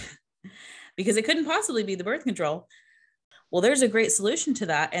why, because it couldn't possibly be the birth control. Well, there's a great solution to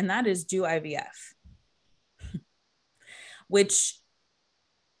that, and that is do IVF, which,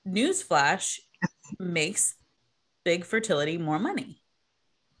 newsflash, makes big fertility more money.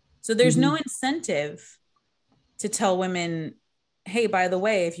 So there's no incentive to tell women, hey, by the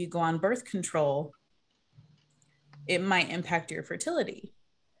way, if you go on birth control, it might impact your fertility.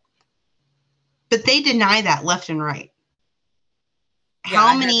 But they deny that left and right. Yeah,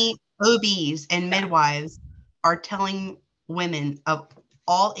 how many OBs and midwives are telling women of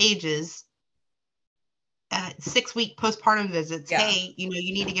all ages, 6-week postpartum visits, hey, you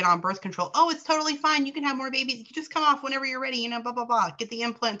need to get on birth control. Oh, it's totally fine. You can have more babies. You can just come off whenever you're ready, blah, blah, blah. Get the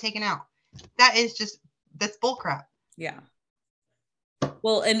implant taken out. That's bullcrap. Yeah.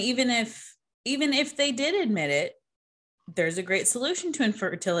 Well, and even if they did admit it, there's a great solution to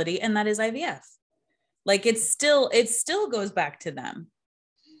infertility, and that is IVF. Like, it still goes back to them.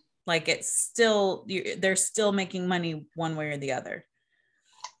 Like, they're still making money one way or the other.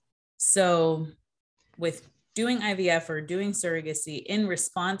 So with doing IVF or doing surrogacy in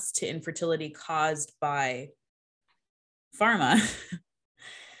response to infertility caused by pharma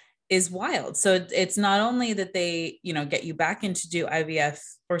is wild. So it's not only that they, get you back in to do IVF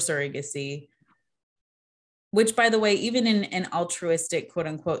or surrogacy, which, by the way, even in an altruistic, quote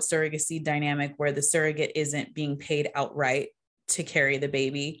unquote, surrogacy dynamic where the surrogate isn't being paid outright to carry the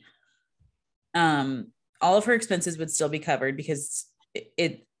baby, all of her expenses would still be covered, because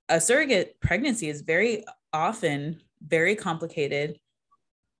a surrogate pregnancy is very often very complicated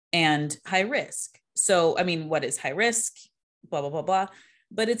and high risk. So, I mean, what is high risk? Blah, blah, blah, blah.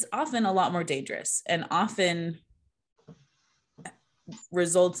 But it's often a lot more dangerous and often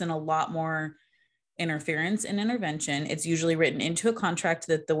results in a lot more interference and intervention. It's usually written into a contract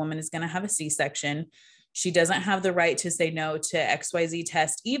that the woman is going to have a C-section. She doesn't have the right to say no to XYZ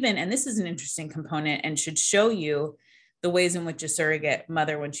test even. And this is an interesting component and should show you the ways in which a surrogate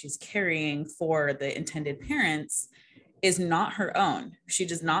mother, when she's carrying for the intended parents, is not her own. She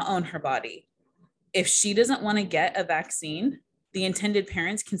does not own her body. If she doesn't want to get a vaccine, the intended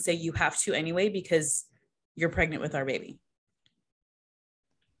parents can say, you have to anyway, because you're pregnant with our baby.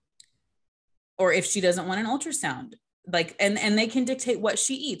 Or if she doesn't want an ultrasound, and they can dictate what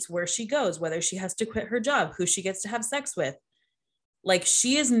she eats, where she goes, whether she has to quit her job, who she gets to have sex with. Like,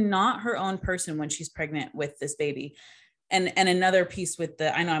 she is not her own person when she's pregnant with this baby. And another piece with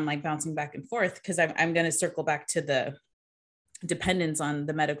I know I'm like bouncing back and forth, because I'm going to circle back to the dependence on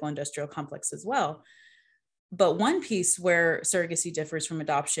the medical industrial complex as well. But one piece where surrogacy differs from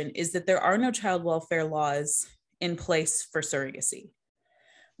adoption is that there are no child welfare laws in place for surrogacy,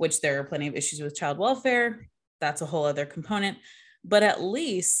 which there are plenty of issues with child welfare. That's a whole other component. But at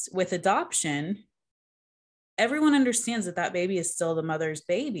least with adoption, everyone understands that baby is still the mother's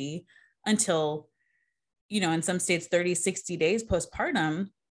baby until, in some states, 30, 60 days postpartum,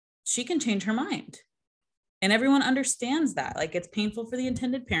 she can change her mind. And everyone understands that. Like, it's painful for the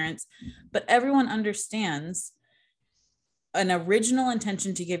intended parents, but everyone understands an original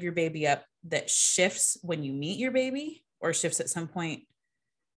intention to give your baby up that shifts when you meet your baby, or shifts at some point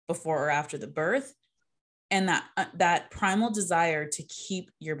before or after the birth. And that primal desire to keep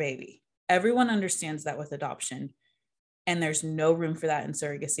your baby. Everyone understands that with adoption. And there's no room for that in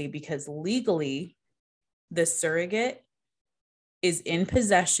surrogacy, because legally, the surrogate is in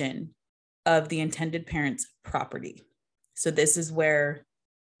possession of the intended parent's property. So this is where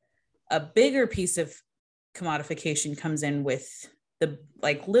a bigger piece of commodification comes in, with the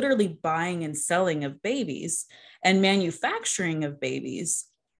like literally buying and selling of babies and manufacturing of babies,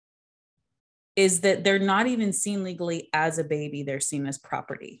 is that they're not even seen legally as a baby. They're seen as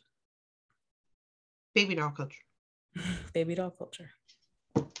property. Baby doll culture. Baby doll culture.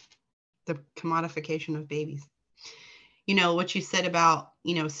 The commodification of babies. You know, what you said about,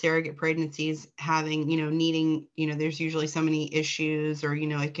 you know, surrogate pregnancies having, you know, needing, you know, there's usually so many issues, or, you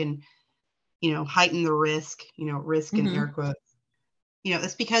know, it can, you know, heighten the risk, you know, risk in air quotes. You know,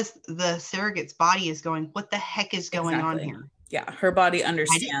 it's because the surrogate's body is going, what the heck is going on here? Yeah, her body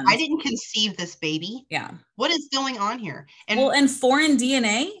understands. I didn't conceive this baby. Yeah. What is going on here? And well, and foreign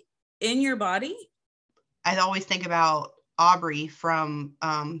DNA in your body. I always think about Aubrey from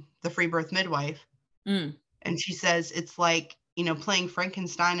the Free Birth Midwife. And she says it's like, you know, playing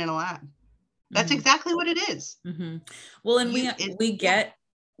Frankenstein in a lab. That's exactly what it is. Well, and we get,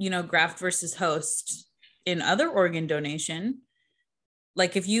 you know, graft versus host in other organ donation.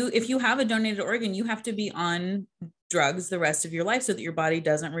 Like if you have a donated organ, you have to be on drugs the rest of your life so that your body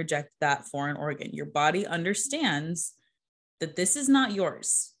doesn't reject that foreign organ. Your body understands that this is not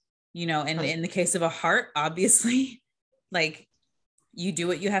yours, you know, and in the case of a heart, obviously, like, you do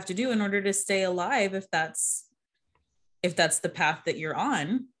what you have to do in order to stay alive, if that's the path that you're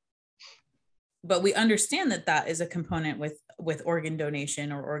on. But we understand that that is a component with organ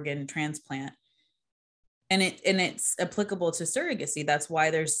donation or organ transplant. And it's applicable to surrogacy. That's why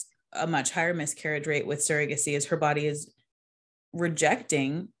there's a much higher miscarriage rate with surrogacy, is her body is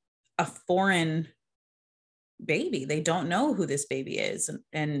rejecting a foreign baby. They don't know who this baby is.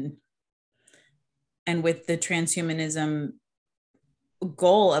 And with the transhumanism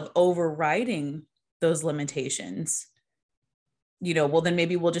goal of overriding those limitations, you know, well, then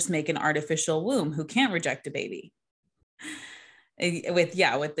maybe we'll just make an artificial womb who can't reject a baby, with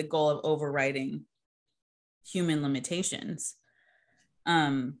the goal of overriding human limitations.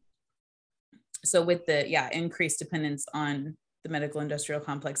 So with the increased dependence on the medical industrial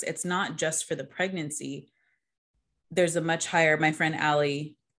complex, it's not just for the pregnancy. There's a much higher, my friend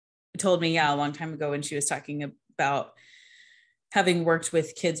Allie told me a long time ago when she was talking about having worked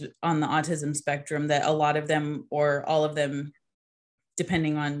with kids on the autism spectrum, that a lot of them, or all of them,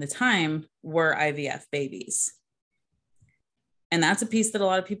 depending on the time, were IVF babies. And that's a piece that a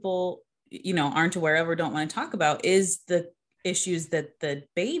lot of people, you know, aren't aware of or don't want to talk about, is the issues that the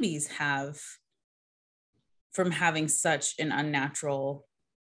babies have from having such an unnatural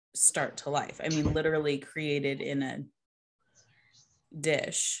start to life. I mean, literally created in a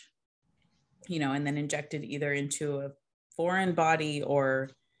dish, you know, and then injected either into a foreign body or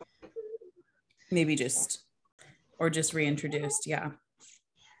maybe just reintroduced. Yeah.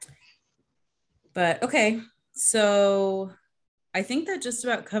 But okay. So I think that just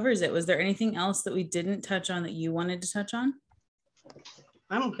about covers it. Was there anything else that we didn't touch on that you wanted to touch on?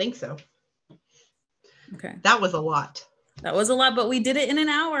 I don't think so. Okay. That was a lot. That was a lot, but we did it in an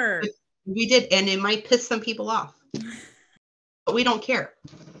hour. We did, and it might piss some people off. But we don't care.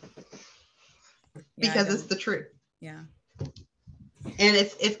 Because it's the truth. Yeah. And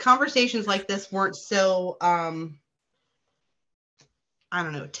if conversations like this weren't so, I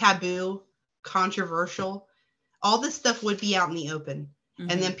don't know, taboo, controversial, all this stuff would be out in the open.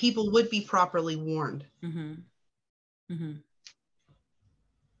 And then people would be properly warned.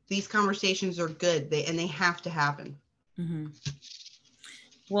 These conversations are good, they have to happen.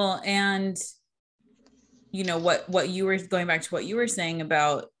 Well, and you know what you were going back to what you were saying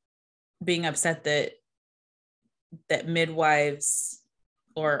about being upset that midwives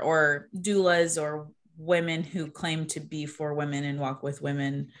or doulas or women who claim to be for women and walk with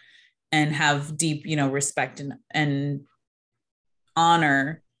women and have deep, you know, respect and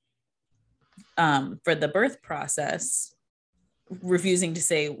honor for the birth process, refusing to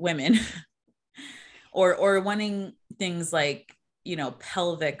say women or wanting things like, you know,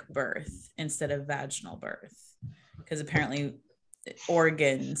 pelvic birth instead of vaginal birth, because apparently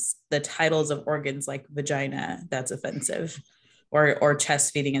organs, the titles of organs like vagina, that's offensive, or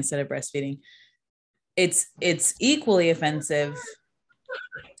chest feeding instead of breastfeeding. It's equally offensive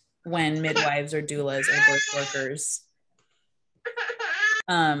when midwives or doulas or birth workers,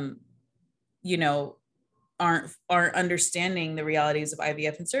 you know, aren't understanding the realities of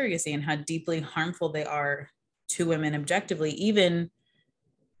IVF and surrogacy and how deeply harmful they are to women objectively, even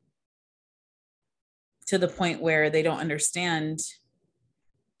to the point where they don't understand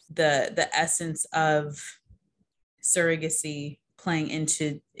the essence of surrogacy playing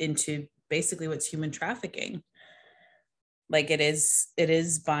into basically what's human trafficking. Like it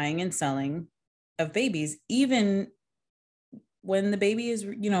is buying and selling of babies, even when the baby is,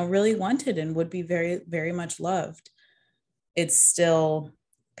 you know, really wanted and would be very, very much loved. It's still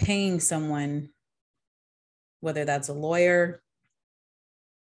paying someone, whether that's a lawyer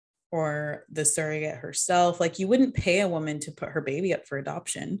or the surrogate herself. Like you wouldn't pay a woman to put her baby up for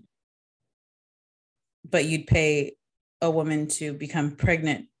adoption, but you'd pay a woman to become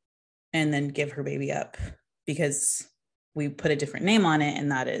pregnant and then give her baby up because we put a different name on it,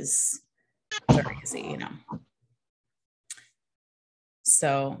 and that is surrogacy, you know.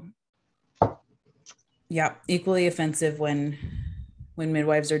 So yeah, equally offensive when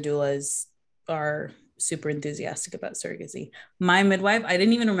midwives or doulas are super enthusiastic about surrogacy. My midwife, I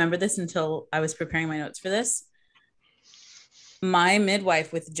didn't even remember this until I was preparing my notes for this. My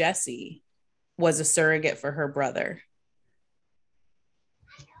midwife with Jessie was a surrogate for her brother.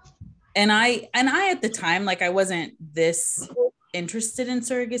 And I at the time, like I wasn't this interested in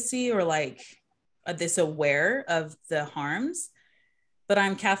surrogacy or like this aware of the harms, but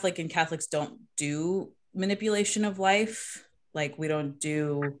I'm Catholic and Catholics don't do manipulation of life. Like we don't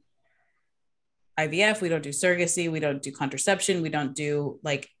do IVF, we don't do surrogacy, we don't do contraception, we don't do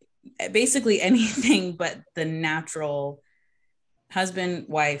like basically anything but the natural husband,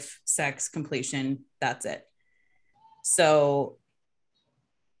 wife, sex, completion. That's it. So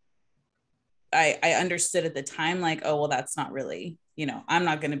I understood at the time, like, oh, well, that's not really, you know, I'm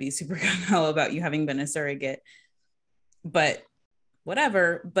not going to be super gung-ho about you having been a surrogate, but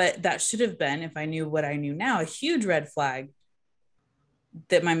whatever. But that should have been, if I knew what I knew now, a huge red flag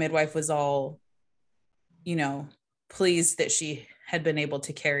that my midwife was all, you know, pleased that she had been able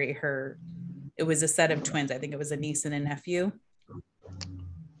to carry her. It was a set of twins. I think it was a niece and a nephew.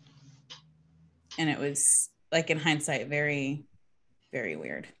 And it was like in hindsight, very, very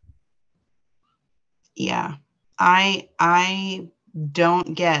weird. Yeah. I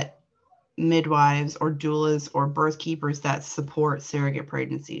don't get midwives or doulas or birth keepers that support surrogate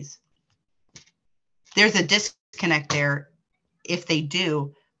pregnancies. There's a disconnect there if they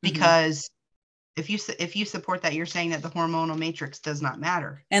do, because if you support that, you're saying that the hormonal matrix does not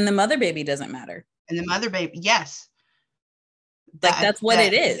matter. And the mother baby doesn't matter. And the mother baby, yes. Like that's what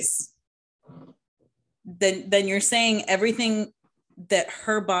it is. Then you're saying everything that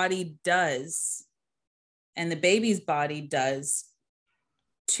her body does and the baby's body does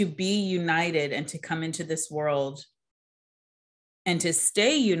to be united and to come into this world and to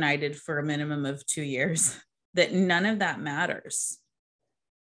stay united for a minimum of 2 years, that none of that matters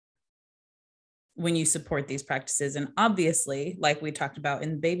when you support these practices. And obviously, like we talked about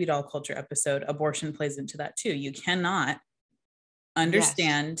in the baby doll culture episode, abortion plays into that too. You cannot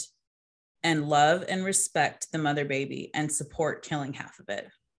understand and love and respect the mother baby and support killing half of it.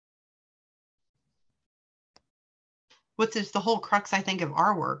 Which is the whole crux, I think, of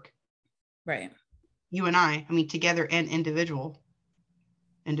our work. Right. You and I mean, together and individually,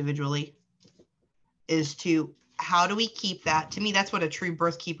 is to, how do we keep that? To me, that's what a true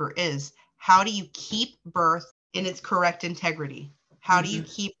birth keeper is. How do you keep birth in its correct integrity? How do you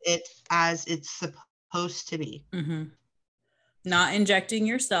keep it as it's supposed to be? Not injecting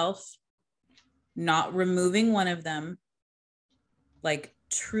yourself, not removing one of them, like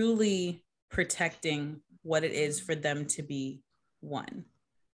truly protecting what it is for them to be one.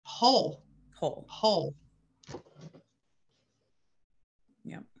 Whole.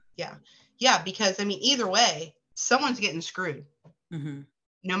 Yep. Yeah, because I mean, either way, someone's getting screwed.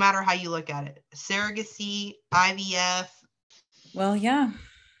 No matter how you look at it. Surrogacy, IVF. Well, yeah.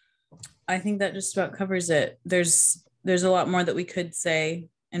 I think that just about covers it. There's a lot more that we could say,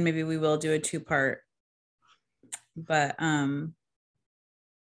 and maybe we will do a 2-part. But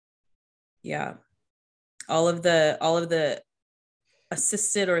yeah. All of the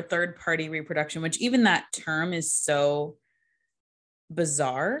assisted or third party reproduction, which even that term is so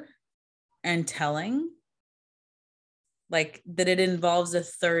bizarre and telling, like that it involves a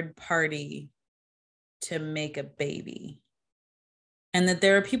third party to make a baby, and that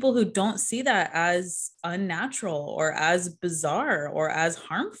there are people who don't see that as unnatural or as bizarre or as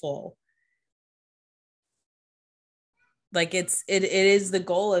harmful. Like it is the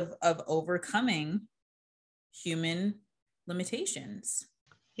goal of overcoming human limitations.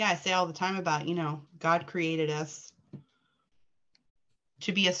 Yeah, I say all the time about, God created us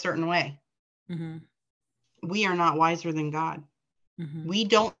to be a certain way. Mm-hmm. We are not wiser than God. Mm-hmm. We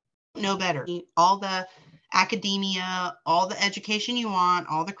don't know better. All the academia, all the education you want,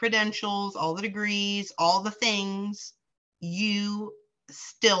 all the credentials, all the degrees, all the things, you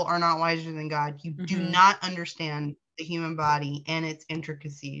still are not wiser than God. You do not understand the human body and its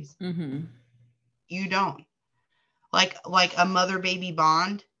intricacies. Mm-hmm. You don't. Like a mother-baby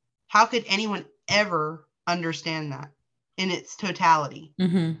bond, how could anyone ever understand that in its totality?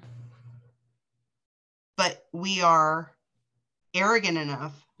 Mm-hmm. But we are arrogant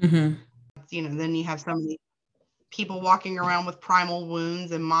enough. Mm-hmm. Then you have so many people walking around with primal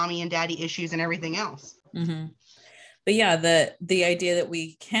wounds and mommy and daddy issues and everything else. Mm-hmm. But yeah, the idea that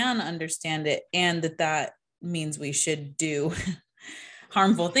we can understand it and that means we should do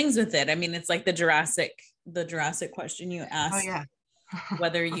harmful things with it. I mean, it's like the Jurassic question you asked. Oh yeah.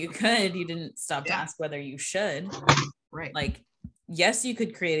 Whether you could, you didn't stop to ask whether you should. Right. Like, yes, you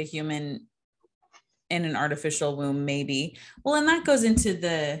could create a human in an artificial womb, maybe. Well, and that goes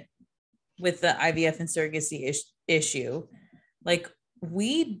into with the IVF and surrogacy issue. Like,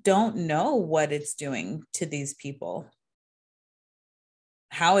 we don't know what it's doing to these people,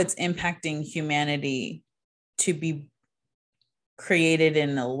 how it's impacting humanity to be created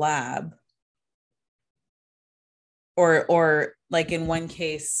in a lab. Or like in one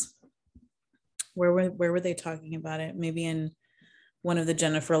case, where were they talking about it? Maybe in one of the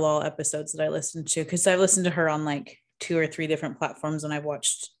Jennifer Law episodes that I listened to, because I've listened to her on like 2 or 3 different platforms, and I've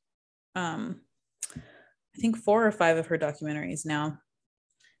watched I think 4 or 5 of her documentaries now.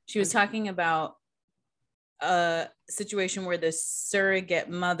 She was talking about a situation where the surrogate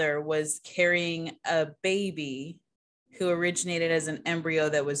mother was carrying a baby who originated as an embryo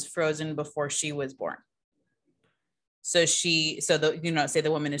that was frozen before she was born. So say the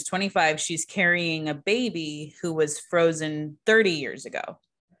woman is 25, she's carrying a baby who was frozen 30 years ago.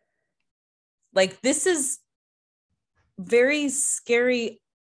 Like, this is very scary,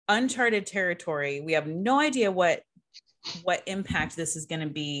 uncharted territory. We have no idea what impact this is going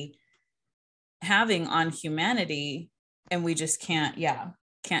to be having on humanity, and we just can't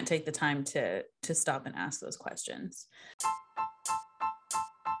take the time to stop and ask those questions.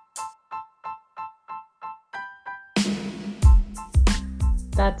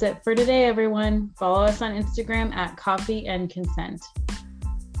 That's it for today, everyone. Follow us on Instagram at Coffee and Consent.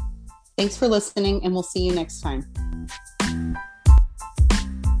 Thanks for listening, and we'll see you next time.